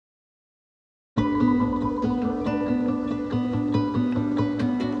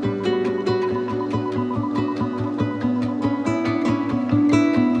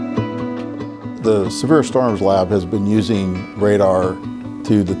The Severe Storms Lab has been using radar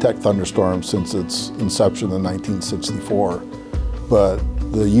to detect thunderstorms since its inception in 1964. But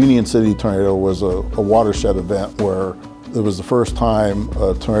the Union City tornado was a watershed event where it was the first time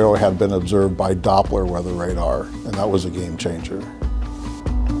a tornado had been observed by Doppler weather radar, and that was a game changer.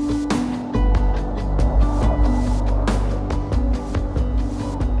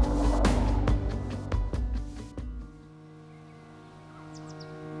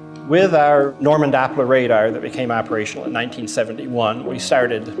 With our Norman Doppler radar that became operational in 1971, we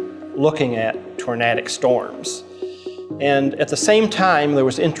started looking at tornadic storms. And at the same time, there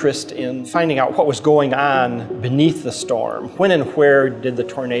was interest in finding out what was going on beneath the storm. When and where did the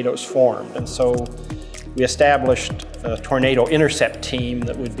tornadoes form? And so we established a Tornado Intercept Team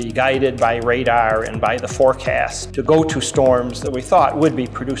that would be guided by radar and by the forecast to go to storms that we thought would be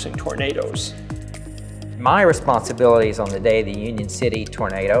producing tornadoes. My responsibilities on the day of the Union City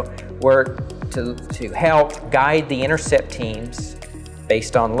tornado were to help guide the intercept teams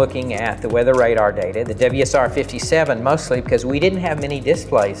based on looking at the weather radar data, the WSR-57 mostly because we didn't have many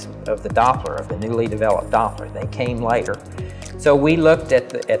displays of the Doppler, of the newly developed Doppler. They came later. So we looked at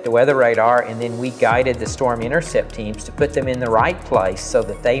the weather radar, and then we guided the storm intercept teams to put them in the right place so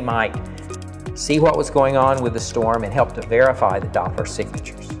that they might see what was going on with the storm and help to verify the Doppler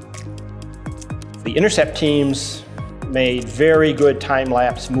signatures. The intercept teams made very good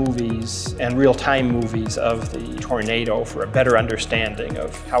time-lapse movies and real-time movies of the tornado for a better understanding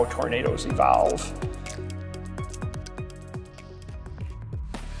of how tornadoes evolve.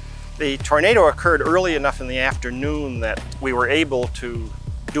 The tornado occurred early enough in the afternoon that we were able to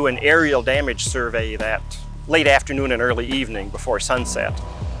do an aerial damage survey that late afternoon and early evening before sunset.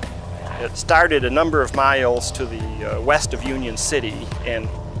 It started a number of miles to the west of Union City, and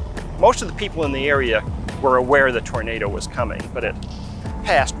most of the people in the area were aware the tornado was coming, but it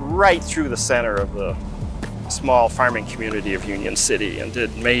passed right through the center of the small farming community of Union City and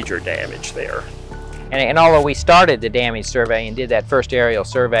did major damage there. And although we started the damage survey and did that first aerial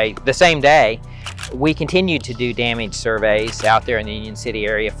survey the same day, we continued to do damage surveys out there in the Union City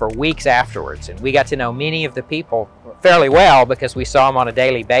area for weeks afterwards. And we got to know many of the people fairly well because we saw them on a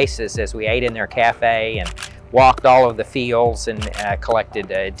daily basis as we ate in their cafe and walked all of the fields and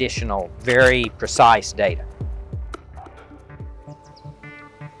collected additional, very precise data.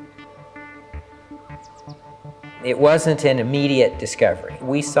 It wasn't an immediate discovery.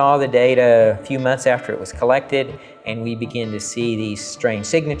 We saw the data a few months after it was collected, and we began to see these strange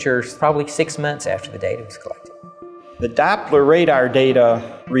signatures probably 6 months after the data was collected. The Doppler radar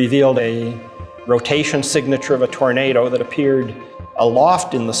data revealed a rotation signature of a tornado that appeared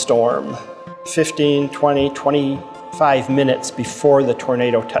aloft in the storm 15, 20, 25 minutes before the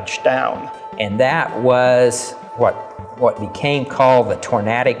tornado touched down. And that was what became called the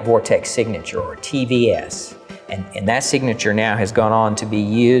Tornadic Vortex signature, or TVS. And that signature now has gone on to be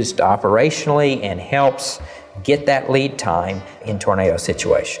used operationally and helps get that lead time in tornado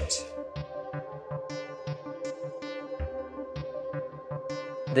situations.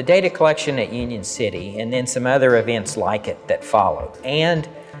 The data collection at Union City and then some other events like it that followed, and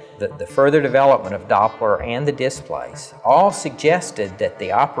the further development of Doppler and the displays all suggested that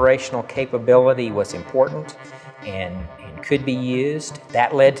the operational capability was important and could be used.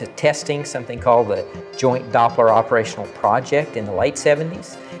 That led to testing something called the Joint Doppler Operational Project in the late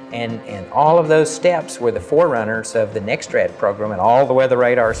 70s. And all of those steps were the forerunners of the NextRad program and all the weather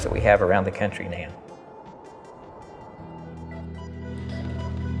radars that we have around the country now.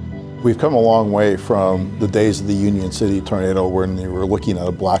 We've come a long way from the days of the Union City tornado when you were looking at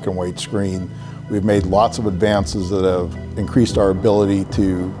a black and white screen. We've made lots of advances that have increased our ability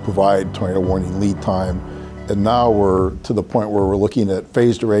to provide tornado warning lead time. And now we're to the point where we're looking at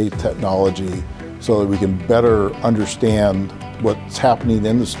phased array technology so that we can better understand what's happening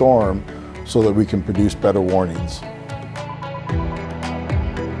in the storm so that we can produce better warnings.